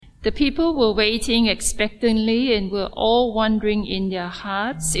The people were waiting expectantly and were all wondering in their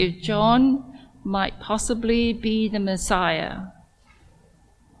hearts if John might possibly be the Messiah.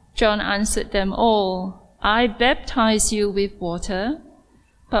 John answered them all, "I baptize you with water,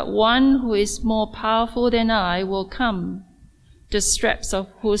 but one who is more powerful than I will come, the straps of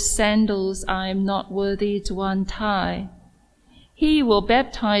whose sandals I am not worthy to untie. He will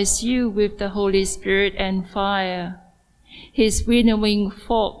baptize you with the Holy Spirit and fire. His winnowing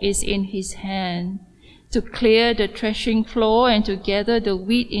fork is in his hand, to clear the threshing floor and to gather the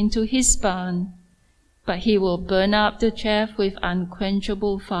wheat into his barn. But he will burn up the chaff with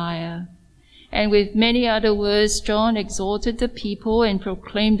unquenchable fire." And with many other words, John exhorted the people and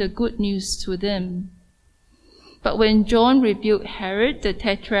proclaimed the good news to them. But when John rebuked Herod the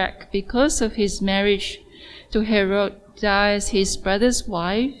Tetrarch because of his marriage to Herodias, his brother's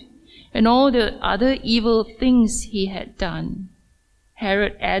wife, and all the other evil things he had done,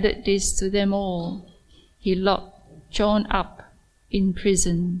 Herod added this to them all: he locked John up in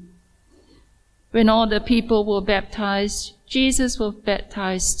prison. When all the people were baptized, Jesus was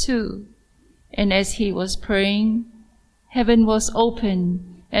baptized too. And as he was praying, heaven was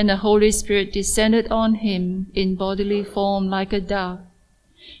opened, and the Holy Spirit descended on him in bodily form like a dove.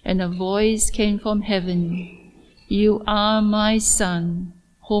 And a voice came from heaven: "You are my Son,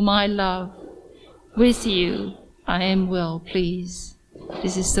 whom I love. With you I am well pleased."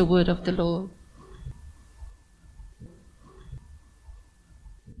 This is the word of the Lord.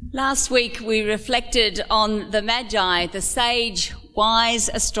 Last week we reflected on the Magi, the sage, wise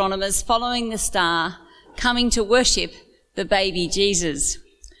astronomers following the star, coming to worship the baby Jesus.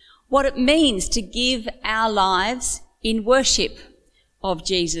 What it means to give our lives in worship of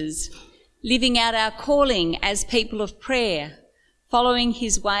Jesus, living out our calling as people of prayer, following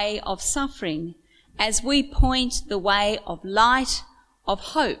his way of suffering, as we point the way of light, of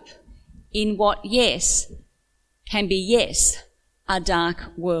hope, in what, yes, can be, yes, a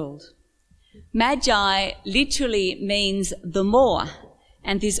dark world. Magi literally means the more,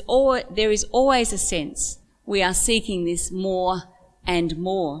 and there is always a sense we are seeking this more and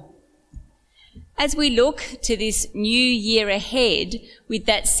more. As we look to this new year ahead with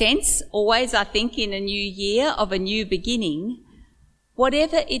that sense, always I think in a new year of a new beginning,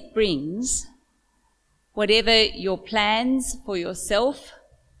 whatever it brings, whatever your plans for yourself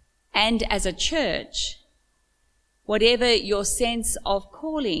and as a church, whatever your sense of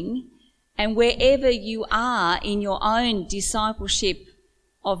calling, and wherever you are in your own discipleship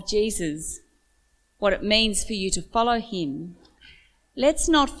of Jesus, what it means for you to follow him, let's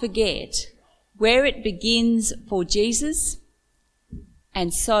not forget where it begins for Jesus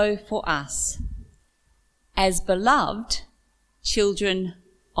and so for us as beloved children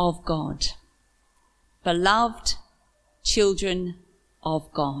of God. Beloved children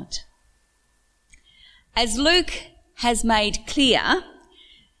of God. As Luke has made clear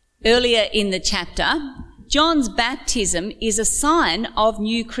earlier in the chapter, John's baptism is a sign of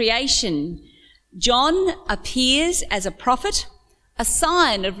new creation. John appears as a prophet, a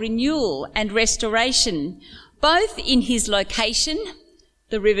sign of renewal and restoration, both in his location,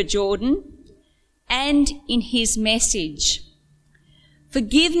 the River Jordan, and in his message.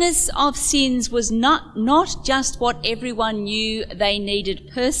 Forgiveness of sins was not just what everyone knew they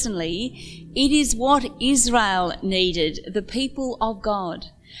needed personally, it is what Israel needed, the people of God,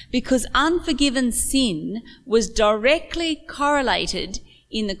 because unforgiven sin was directly correlated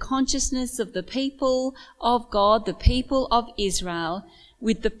in the consciousness of the people of God, the people of Israel,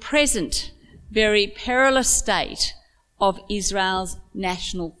 with the present very perilous state of Israel's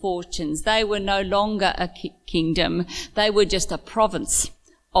national fortunes. They were no longer a kingdom. They were just a province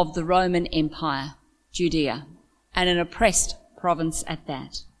of the Roman Empire, Judea, and an oppressed province at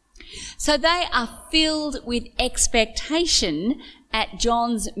that. So they are filled with expectation at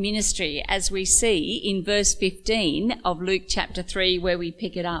John's ministry, as we see in verse 15 of Luke chapter 3, where we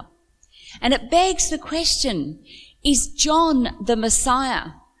pick it up. And it begs the question, is John the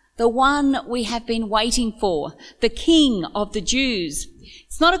Messiah, the one we have been waiting for, the King of the Jews?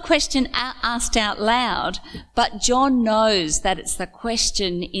 It's not a question asked out loud, but John knows that it's the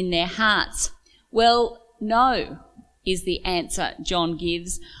question in their hearts. Well, no, is the answer John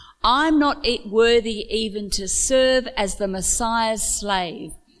gives. I'm not worthy even to serve as the Messiah's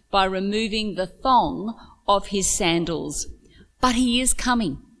slave by removing the thong of his sandals. But he is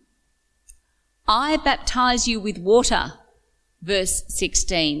coming. I baptize you with water, verse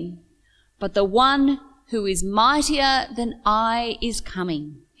 16, but the one who is mightier than I is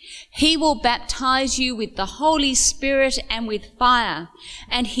coming. He will baptize you with the Holy Spirit and with fire,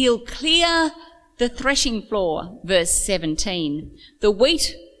 and he'll clear the threshing floor, verse 17. The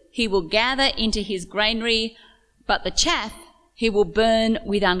wheat he will gather into his granary, but the chaff he will burn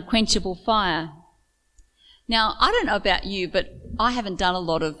with unquenchable fire. Now, I don't know about you, but I haven't done a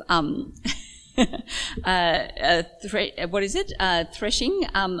lot of threshing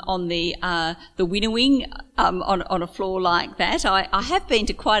on the winnowing on a floor like that. I have been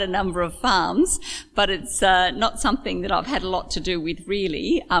to quite a number of farms, but it's not something that I've had a lot to do with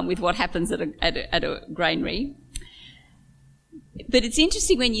really, with what happens at a granary. But it's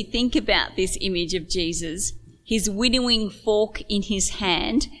interesting when you think about this image of Jesus, his winnowing fork in his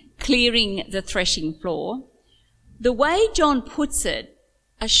hand, clearing the threshing floor. The way John puts it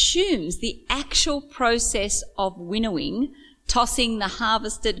assumes the actual process of winnowing, tossing the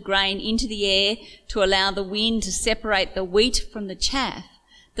harvested grain into the air to allow the wind to separate the wheat from the chaff,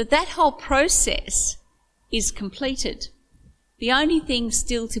 that whole process is completed. The only thing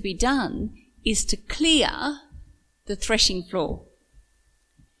still to be done is to clear the threshing floor.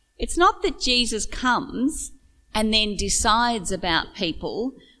 It's not that Jesus comes and then decides about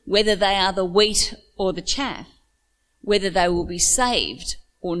people whether they are the wheat or the chaff, whether they will be saved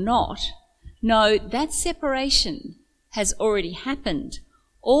or not. No, that separation has already happened.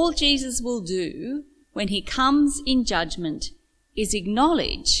 All Jesus will do when he comes in judgment is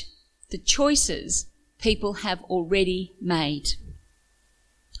acknowledge the choices people have already made.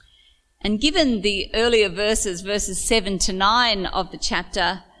 And given the earlier verses 7 to 9 of the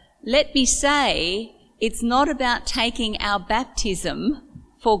chapter, let me say it's not about taking our baptism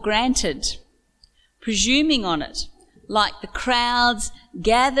for granted, presuming on it, like the crowds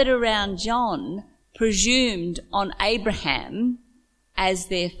gathered around John presumed on Abraham as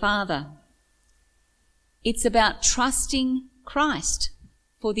their father. It's about trusting Christ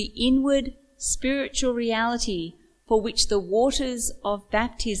for the inward spiritual reality for which the waters of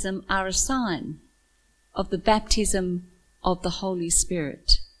baptism are a sign of the baptism of the Holy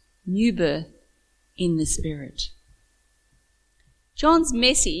Spirit, new birth in the Spirit. John's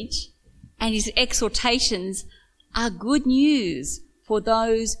message and his exhortations are good news for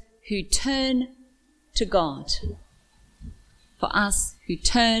those who turn to God, for us who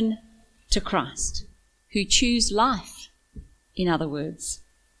turn to Christ, who choose life, in other words.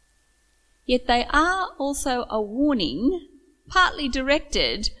 Yet they are also a warning, partly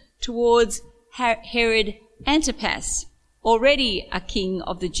directed towards Herod Antipas, already a king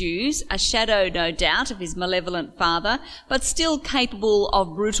of the Jews, a shadow, no doubt, of his malevolent father, but still capable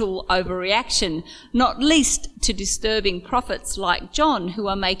of brutal overreaction, not least to disturbing prophets like John, who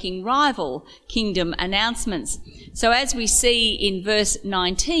are making rival kingdom announcements. So as we see in verse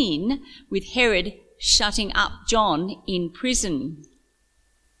 19, with Herod shutting up John in prison.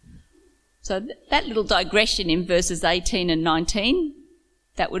 So that little digression in verses 18 and 19,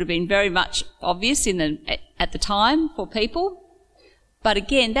 that would have been very much obvious at the time for people. But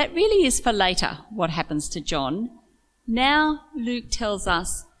again, that really is for later, what happens to John. Now Luke tells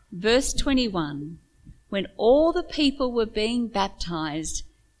us, verse 21, when all the people were being baptized,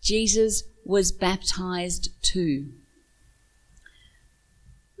 Jesus was baptized too.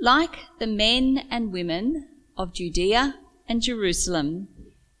 Like the men and women of Judea and Jerusalem,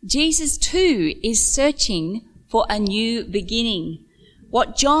 Jesus too is searching for a new beginning.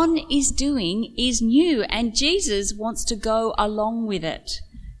 What John is doing is new, and Jesus wants to go along with it.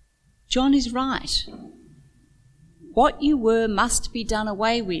 John is right. What you were must be done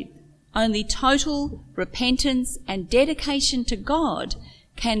away with. Only total repentance and dedication to God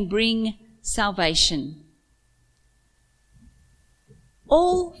can bring salvation.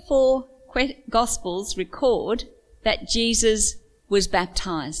 All four Gospels record that Jesus was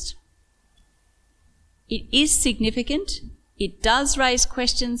baptized. It is significant. It does raise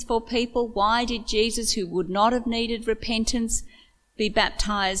questions for people. Why did Jesus, who would not have needed repentance, be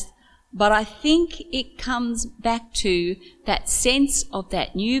baptized? But I think it comes back to that sense of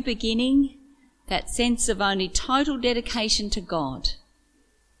that new beginning, that sense of only total dedication to God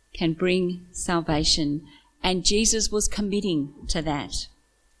can bring salvation. And Jesus was committing to that.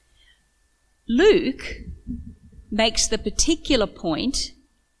 Luke makes the particular point,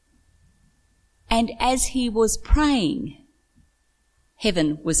 and as he was praying,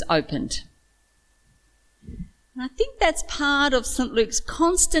 heaven was opened. And I think that's part of St. Luke's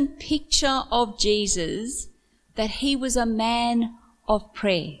constant picture of Jesus, that he was a man of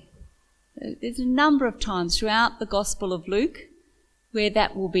prayer. There's a number of times throughout the Gospel of Luke where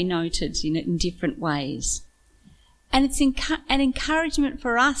that will be noted in different ways. And it's an encouragement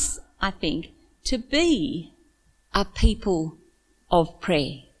for us, I think, to be a people of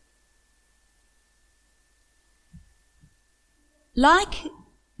prayer. Like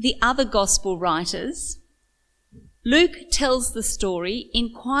the other gospel writers, Luke tells the story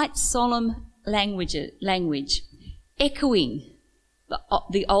in quite solemn language, echoing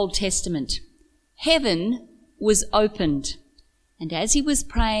the Old Testament. Heaven was opened, and as he was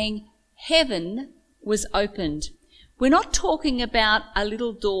praying, heaven was opened. We're not talking about a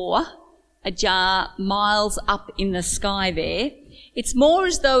little door ajar miles up in the sky there. It's more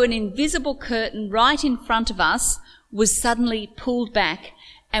as though an invisible curtain right in front of us was suddenly pulled back,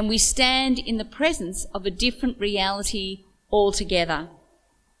 and we stand in the presence of a different reality altogether.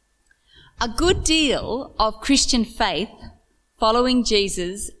 A good deal of Christian faith, following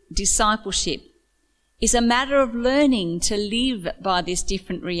Jesus' discipleship, is a matter of learning to live by this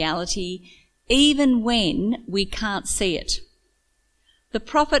different reality, even when we can't see it. The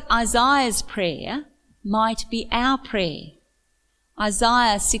prophet Isaiah's prayer might be our prayer.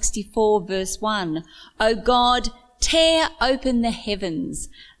 Isaiah 64 verse 1, "O God, tear open the heavens,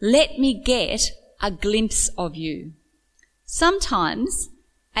 let me get a glimpse of you." Sometimes,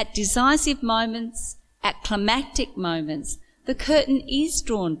 at decisive moments, at climactic moments, the curtain is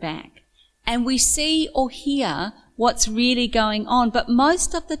drawn back and we see or hear what's really going on, but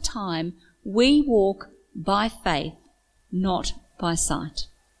most of the time we walk by faith, not by sight.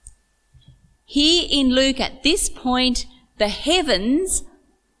 Here in Luke at this point, the heavens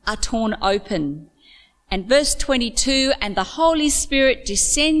are torn open. And verse 22, "And the Holy Spirit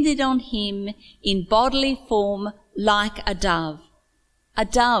descended on him in bodily form like a dove." A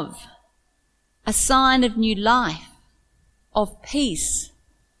dove, a sign of new life, of peace,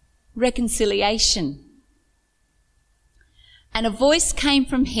 reconciliation. And a voice came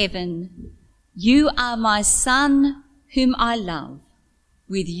from heaven, "You are my Son, whom I love.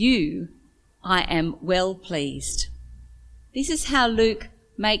 With you I am well pleased." This is how Luke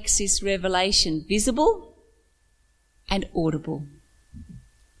makes this revelation visible and audible.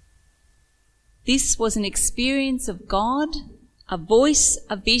 This was an experience of God, a voice,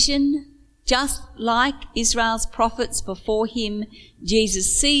 a vision. Just like Israel's prophets before him,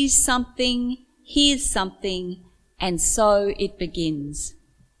 Jesus sees something, hears something, and so it begins.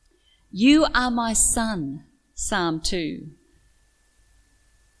 "You are my Son," Psalm 2,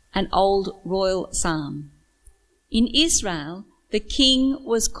 an old royal psalm. In Israel, the king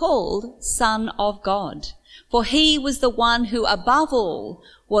was called Son of God, for he was the one who above all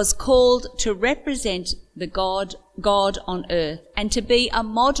was called to represent the God on earth and to be a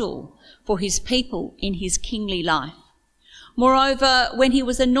model for his people in his kingly life. Moreover, when he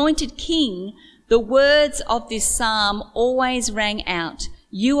was anointed king, the words of this psalm always rang out,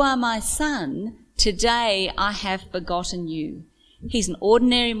 "You are my Son, today I have begotten you." He's an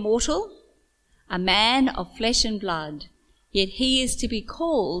ordinary mortal, a man of flesh and blood, yet he is to be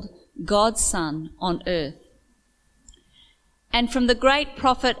called God's Son on earth. And from the great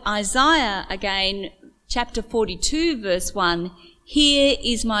prophet Isaiah again, chapter 42, verse 1, "Here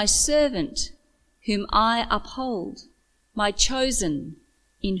is my servant, whom I uphold, my chosen,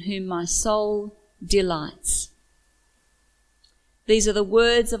 in whom my soul delights." These are the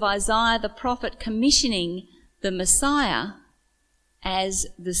words of Isaiah the prophet commissioning the Messiah as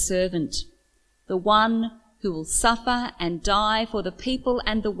the servant, the one who will suffer and die for the people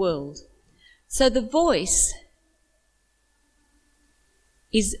and the world. So the voice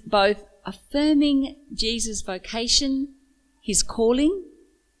is both affirming Jesus' vocation, his calling,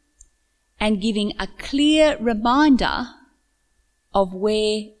 and giving a clear reminder of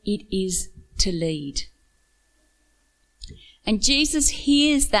where it is to lead. And Jesus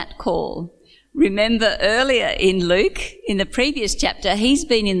hears that call. Remember earlier in Luke, in the previous chapter, he's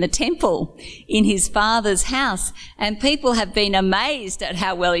been in the temple in his Father's house, and people have been amazed at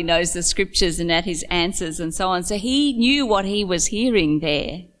how well he knows the scriptures and at his answers and so on. So he knew what he was hearing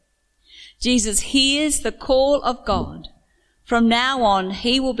there. Jesus hears the call of God. From now on,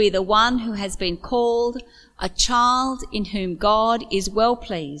 he will be the one who has been called a child in whom God is well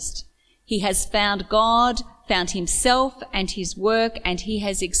pleased. He has found God, found himself and his work, and he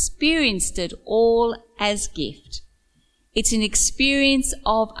has experienced it all as gift. It's an experience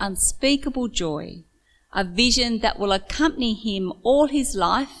of unspeakable joy, a vision that will accompany him all his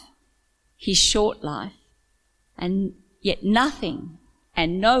life, his short life, and yet nothing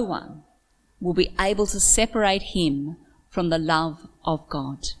and no one will be able to separate him from the love of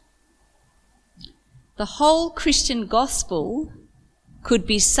God. The whole Christian gospel could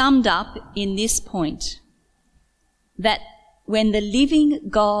be summed up in this point, that when the living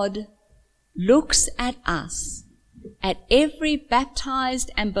God looks at us, at every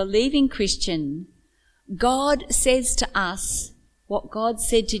baptized and believing Christian, God says to us what God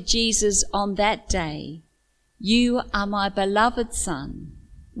said to Jesus on that day, "You are my beloved Son,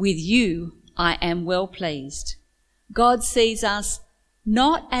 with you I am well pleased." God sees us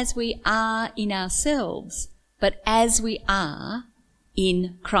not as we are in ourselves, but as we are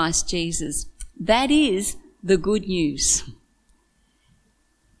in Christ Jesus. That is the good news.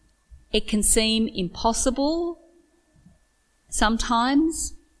 It can seem impossible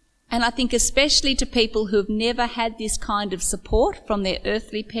sometimes, and I think especially to people who have never had this kind of support from their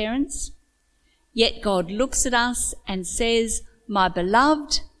earthly parents. Yet God looks at us and says, "My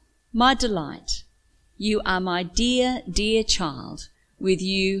beloved, my delight, you are my dear, dear child. With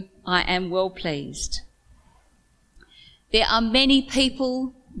you I am well pleased." There are many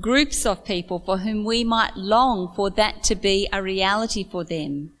people, groups of people, for whom we might long for that to be a reality for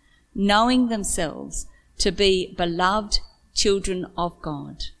them, knowing themselves to be beloved children of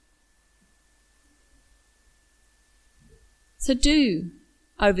God. So do,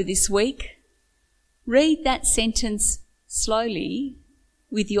 over this week, read that sentence slowly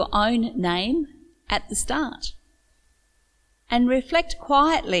with your own name at the start. And reflect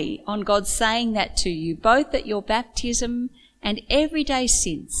quietly on God saying that to you, both at your baptism and every day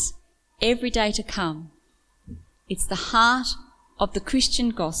since, every day to come. It's the heart of the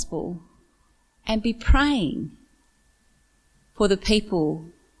Christian gospel. And be praying for the people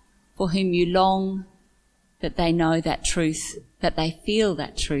for whom you long that they know that truth, that they feel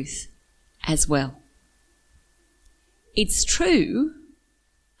that truth as well. It's true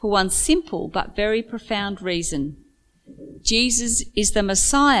for one simple but very profound reason. Jesus is the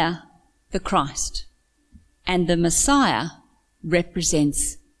Messiah, the Christ, and the Messiah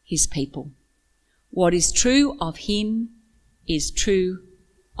represents his people. What is true of him is true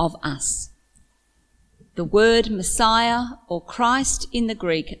of us. The word Messiah or Christ in the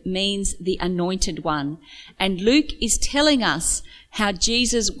Greek means the anointed one, and Luke is telling us how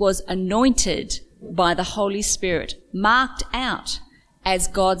Jesus was anointed by the Holy Spirit, marked out as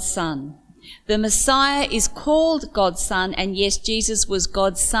God's Son. The Messiah is called God's Son, and yes, Jesus was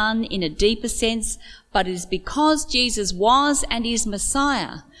God's Son in a deeper sense, but it is because Jesus was and is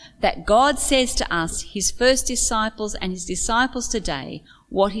Messiah that God says to us, his first disciples and his disciples today,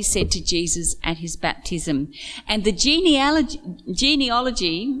 what he said to Jesus at his baptism. And the genealogy,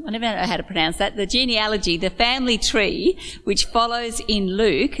 I never know how to pronounce that, the genealogy, the family tree, which follows in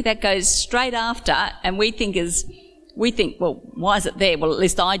Luke, that goes straight after, and we think, well, why is it there? Well, at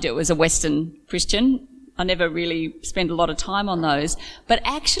least I do as a Western Christian. I never really spend a lot of time on those. But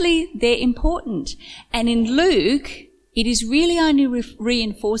actually, they're important. And in Luke, it is really only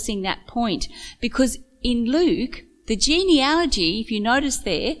reinforcing that point, because in Luke, the genealogy, if you notice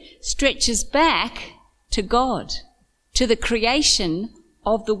there, stretches back to God, to the creation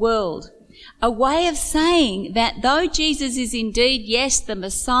of the world. A way of saying that though Jesus is indeed, yes, the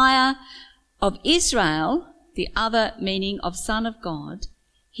Messiah of Israel, the other meaning of Son of God,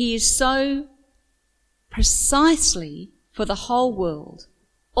 he is so precisely for the whole world.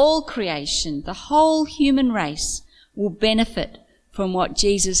 All creation, the whole human race will benefit from what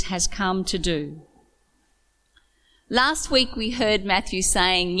Jesus has come to do. Last week we heard Matthew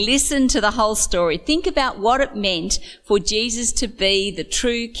saying, listen to the whole story. Think about what it meant for Jesus to be the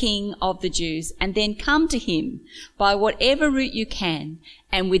true King of the Jews, and then come to him by whatever route you can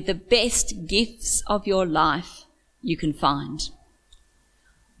and with the best gifts of your life you can find.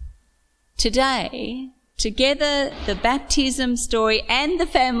 Today, together, the baptism story and the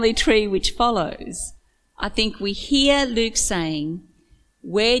family tree which follows, I think we hear Luke saying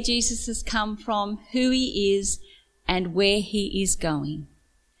where Jesus has come from, who he is, and where he is going.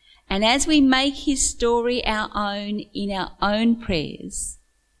 And as we make his story our own in our own prayers,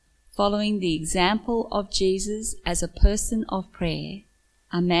 following the example of Jesus as a person of prayer,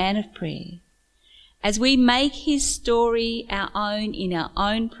 a man of prayer, as we make his story our own in our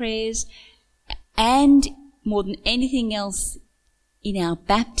own prayers, and more than anything else in our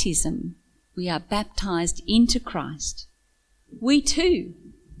baptism, we are baptized into Christ, we too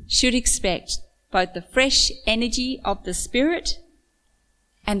should expect both the fresh energy of the Spirit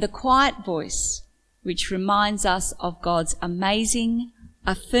and the quiet voice which reminds us of God's amazing,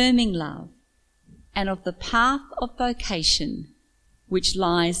 affirming love and of the path of vocation which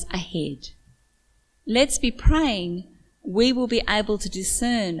lies ahead. Let's be praying we will be able to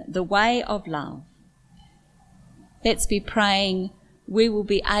discern the way of love. Let's be praying we will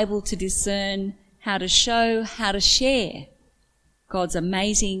be able to discern how to show, how to share God's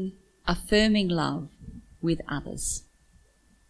amazing, affirming love with others.